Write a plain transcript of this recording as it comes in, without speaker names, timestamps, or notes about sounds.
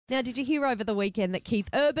Now, did you hear over the weekend that Keith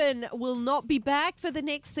Urban will not be back for the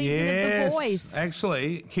next season of The Voice?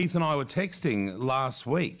 Actually, Keith and I were texting last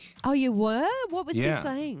week. Oh, you were? What was he Yeah.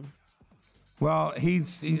 saying? Well, he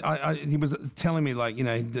was telling me, like, you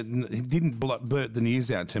know, he didn't blurt the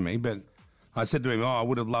news out to me, but I said to him, I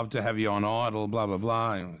would have loved to have you on Idol, blah, blah,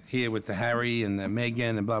 blah, here with the Harry and the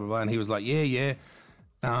Meghan and blah, blah, blah. And he was like, yeah.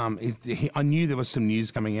 I knew there was some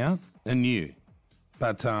news coming out. I knew.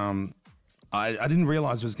 But I didn't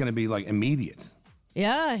realise it was going to be, like, immediate.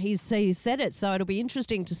 Yeah, he said it. So it'll be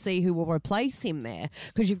interesting to see who will replace him there,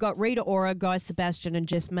 because you've got Rita Ora, Guy Sebastian and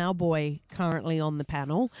Jess Malboy currently on the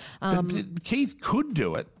panel. But Keith could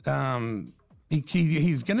do it.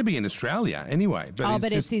 He's going to be in Australia anyway.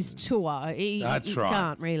 But it's his tour. He right.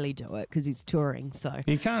 can't really do it because he's touring. So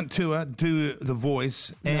he can't tour, do The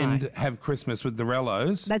Voice, and have Christmas with the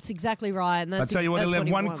Rellos. That's exactly right. And that's I tell you what, he'll have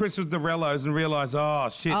one wants. Christmas with the Rellos and realise,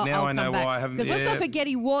 now I know why I haven't. Because let's not forget,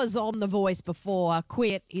 he was on The Voice before,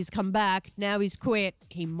 quit. He's come back. Now he's quit.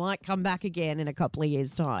 He might come back again in a couple of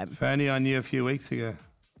years' time. If only I knew a few weeks ago.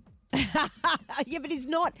 Yeah, but he's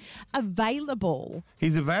not available.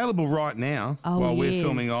 He's available right now while we're yes.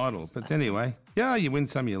 filming Idol. But anyway, you win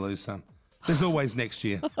some, you lose some. There's always next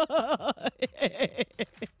year. It'd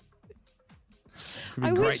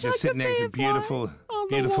be great to sit next to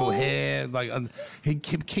beautiful hair. Like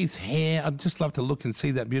Keith's hair. I'd just love to look and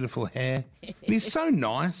see that beautiful hair. And he's so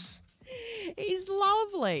nice. He's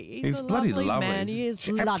lovely. He's a bloody lovely lovely. Man. He is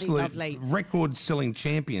bloody absolute lovely. Record-selling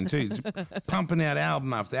champion too. He's pumping out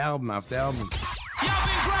album after album after album. Y'all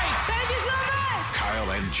been great. Thank you so much.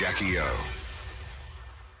 Kyle and Jackie O.